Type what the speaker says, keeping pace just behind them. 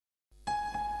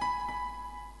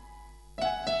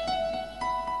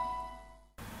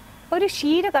ഒരു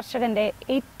ക്ഷീര കർഷകൻ്റെ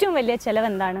ഏറ്റവും വലിയ ചിലവ്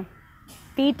എന്താണ്?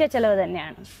 തീറ്റ ചിലവ്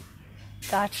തന്നെയാണ്.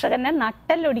 കർഷകനെ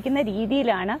നട്ടലൊടിക്കുന്ന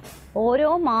രീതിയിലാണ് ഓരോ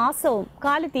മാസവും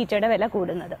കാലിത്തീറ്റയുടെ വില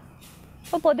കൂടുന്നത്.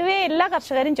 അപ്പോൾ പൊതുവേ എല്ലാ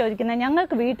കർഷകരും ചോദിക്കുന്നത്,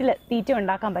 ഞങ്ങൾക്ക് വീട്ടിൽ തീറ്റ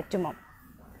ഉണ്ടാക്കാൻ പറ്റുമോ?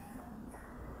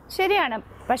 ശരിയാണ്.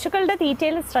 പശുക്കളുടെ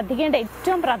തീറ്റയിൽ ശ്രദ്ധിക്കേണ്ട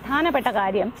ഏറ്റവും പ്രധാനപ്പെട്ട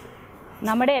കാര്യം,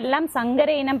 നമ്മുടെ എല്ലാം സങ്കര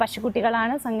ഇനം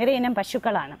പശുക്കുട്ടികളാണ്, സങ്കര ഇനം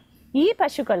പശുക്കളാണ്. ഈ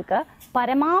പശുക്കൾക്ക്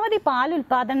പരമാവധി പാൽ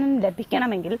ഉൽപ്പാദനം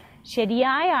ലഭിക്കണമെങ്കിൽ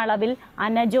ശരിയായ അളവിൽ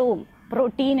അന്നജവും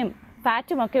പ്രോട്ടീനും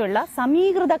ഫാറ്റുമൊക്കെയുള്ള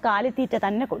സമീകൃത കാലിത്തീറ്റ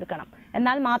തന്നെ കൊടുക്കണം.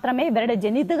 എന്നാൽ മാത്രമേ ഇവരുടെ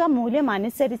ജനിതക മൂല്യം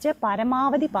അനുസരിച്ച്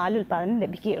പരമാവധി പാൽ ഉൽപ്പാദനം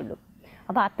ലഭിക്കുകയുള്ളൂ.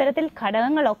 അപ്പോൾ അത്തരത്തിൽ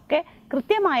ഘടകങ്ങളൊക്കെ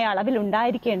കൃത്യമായ അളവിൽ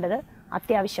ഉണ്ടായിരിക്കേണ്ടത്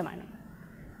അത്യാവശ്യമാണ്.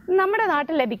 നമ്മുടെ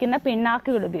നാട്ടിൽ ലഭിക്കുന്ന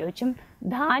പിണ്ണാക്കുകൾ ഉപയോഗിച്ചും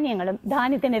ധാന്യങ്ങളും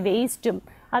ധാന്യത്തിൻ്റെ വേസ്റ്റും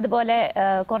അതുപോലെ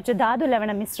കുറച്ച് ധാതു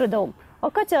ലവണ മിശ്രിതവും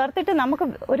ഒക്കെ ചേർത്തിട്ട് നമുക്ക്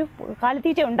ഒരു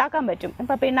കാലിത്തീറ്റ ഉണ്ടാക്കാൻ പറ്റും.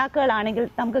 ഇപ്പോൾ പിണ്ണാക്കുകളാണെങ്കിൽ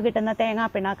നമുക്ക് കിട്ടുന്ന തേങ്ങാ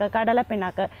പിണ്ണാക്ക്, കടല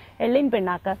പിണ്ണാക്ക്, എള്ളിൻ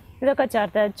പിണ്ണാക്ക് ഇതൊക്കെ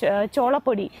ചേർത്ത്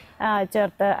ചോളപ്പൊടി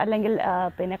ചേർത്ത് അല്ലെങ്കിൽ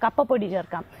പിന്നെ കപ്പപ്പൊടി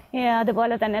ചേർക്കാം.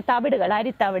 അതുപോലെ തന്നെ തവിടുകൾ,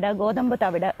 അരിത്തവിട്, ഗോതമ്പ്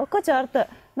തവിട് ഒക്കെ ചേർത്ത്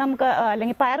നമുക്ക്,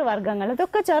 അല്ലെങ്കിൽ പയറുവർഗ്ഗങ്ങൾ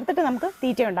ഇതൊക്കെ ചേർത്തിട്ട് നമുക്ക്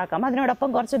തീറ്റ ഉണ്ടാക്കാം. അതിനോടൊപ്പം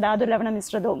കുറച്ച് ധാതുലവണ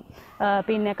മിശ്രിതവും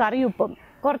പിന്നെ കറിയുപ്പും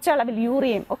കുറച്ചളവിൽ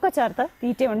യൂറിയയും ഒക്കെ ചേർത്ത്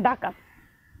തീറ്റ ഉണ്ടാക്കാം.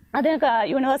 അതിനൊക്കെ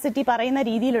യൂണിവേഴ്സിറ്റി പറയുന്ന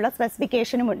രീതിയിലുള്ള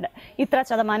സ്പെസിഫിക്കേഷനുമുണ്ട്, ഇത്ര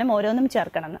ശതമാനം ഓരോന്നും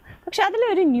ചേർക്കണമെന്ന്. പക്ഷെ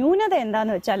അതിലൊരു ന്യൂനത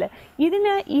എന്താണെന്ന് വെച്ചാൽ,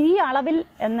 ഇതിന് ഈ അളവിൽ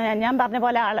എന്ന് ഞാൻ പറഞ്ഞ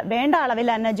പോലെ വേണ്ട അളവിൽ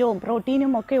അന്നജവും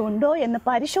പ്രോട്ടീനും ഒക്കെ ഉണ്ടോ എന്ന്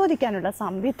പരിശോധിക്കാനുള്ള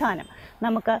സംവിധാനം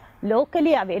നമുക്ക്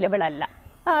ലോക്കലി അവൈലബിൾ അല്ല.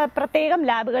 പ്രത്യേകം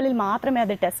ലാബുകളിൽ മാത്രമേ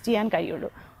അത് ടെസ്റ്റ് ചെയ്യാൻ കഴിയുള്ളൂ.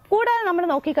 കൂടാതെ നമ്മൾ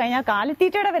നോക്കിക്കഴിഞ്ഞാൽ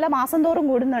കാലിത്തീറ്റയുടെ വില മാസം തോറും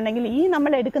കൂടുന്നുണ്ടെങ്കിൽ ഈ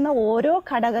നമ്മൾ എടുക്കുന്ന ഓരോ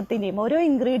ഘടകത്തിൻ്റെയും ഓരോ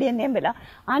ഇൻഗ്രീഡിയൻ്റെയും വില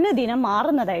അനുദിനം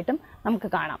മാറുന്നതായിട്ടും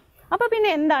നമുക്ക് കാണാം. അപ്പോൾ പിന്നെ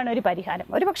എന്താണ് ഒരു പരിഹാരം?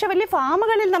 ഒരു പക്ഷേ വലിയ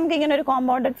ഫാമുകളിൽ നമുക്ക് ഇങ്ങനെ ഒരു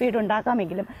കോമ്പൗണ്ടഡ് ഫീഡ്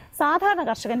ഉണ്ടാക്കാമെങ്കിലും സാധാരണ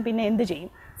കർഷകൻ പിന്നെ എന്ത് ചെയ്യും?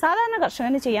 സാധാരണ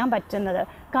കർഷകന് ചെയ്യാൻ പറ്റുന്നത്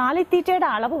കാലിത്തീറ്റയുടെ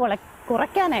അളവ്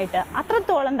കുറയ്ക്കാനായിട്ട്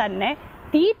അത്രത്തോളം തന്നെ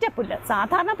തീറ്റപ്പുല്ല്,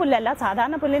 സാധാരണ പുല്ലല്ല,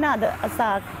 സാധാരണ പുല്ലിന് അത്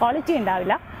ക്വാളിറ്റി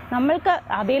ഉണ്ടാവില്ല, നമ്മൾക്ക്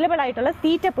അവൈലബിൾ ആയിട്ടുള്ള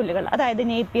തീറ്റപ്പുല്ലുകൾ, അതായത്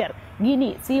നേപ്പിയർ,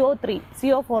 ഗിനി, CO3,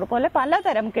 CO4 പോലെ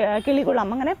പലതരം,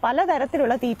 കിളികുളം, അങ്ങനെ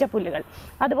പലതരത്തിലുള്ള തീറ്റപ്പുല്ലുകൾ,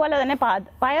 അതുപോലെ തന്നെ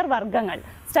പയർ വർഗ്ഗങ്ങൾ,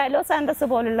 സ്റ്റൈലോസാൻഡസ്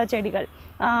പോലുള്ള ചെടികൾ,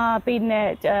 പിന്നെ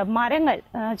മരങ്ങൾ,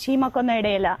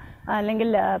 ചീമക്കൊന്നയുടെ ഇല അല്ലെങ്കിൽ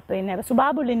പിന്നെ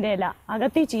സുബാബുള്ളിൻ്റെ ഇല,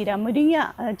 അകത്തിച്ചീര, മുരിങ്ങ,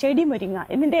 ചെടി മുരിങ്ങ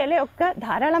എന്നിൻ്റെ ഇലയൊക്കെ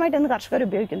ധാരാളമായിട്ട് ഇന്ന് കർഷകർ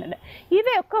ഉപയോഗിക്കുന്നുണ്ട്.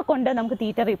 ഇവയൊക്കെ കൊണ്ട് നമുക്ക്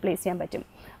തീറ്റ റീപ്ലേസ് ചെയ്യാൻ പറ്റും.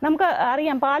 നമുക്ക്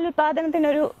അറിയാം,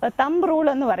 പാലുൽപാദനത്തിനൊരു തമ്പ് റൂൾ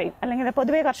എന്ന് പറയും, അല്ലെങ്കിൽ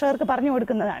പൊതുവേ കർഷകർക്ക് പറഞ്ഞു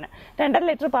കൊടുക്കുന്നതാണ്. 2.5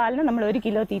 ലിറ്റർ പാലിന് നമ്മൾ 1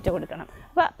 കിലോ തീറ്റ കൊടുക്കണം.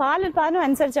 അപ്പോൾ പാലുൽപാദനം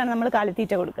അനുസരിച്ചാണ് നമ്മൾ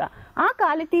കാലിത്തീറ്റ കൊടുക്കുക. ആ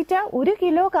കാലിത്തീറ്റ 1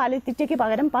 കിലോ കാലിത്തീറ്റയ്ക്ക്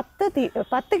പകരം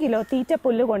 10 കിലോ തീറ്റ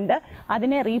പുല്ല് കൊണ്ട്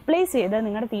അതിനെ റീപ്ലേസ് ചെയ്ത്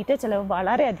നിങ്ങളുടെ തീറ്റ ചിലവ്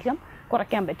വളരെയധികം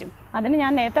കുറയ്ക്കാൻ പറ്റും. അതിന്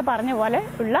ഞാൻ നേരത്തെ പറഞ്ഞ പോലെ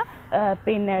ഉള്ള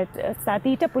പിന്നെ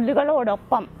തീറ്റ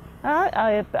പുല്ലുകളോടൊപ്പം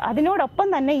അതിനോടൊപ്പം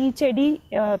തന്നെ ഈ ചെടി,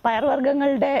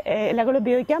 പയർവർഗ്ഗങ്ങളുടെ ഇലകൾ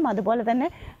ഉപയോഗിക്കാം. അതുപോലെ തന്നെ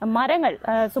മരങ്ങൾ,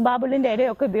 സുബാബുള്ളിൻ്റെ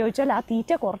ഇലയൊക്കെ ഉപയോഗിച്ചാൽ ആ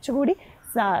തീറ്റ കുറച്ചുകൂടി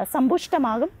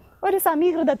സമ്പുഷ്ടമാകും, ഒരു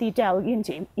സമീകൃത തീറ്റ ആവുകയും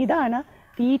ചെയ്യും. ഇതാണ്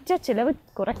തീറ്റ ചിലവ്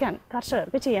കുറയ്ക്കാൻ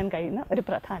കർഷകർക്ക് ചെയ്യാൻ കഴിയുന്ന ഒരു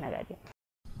പ്രധാന കാര്യം.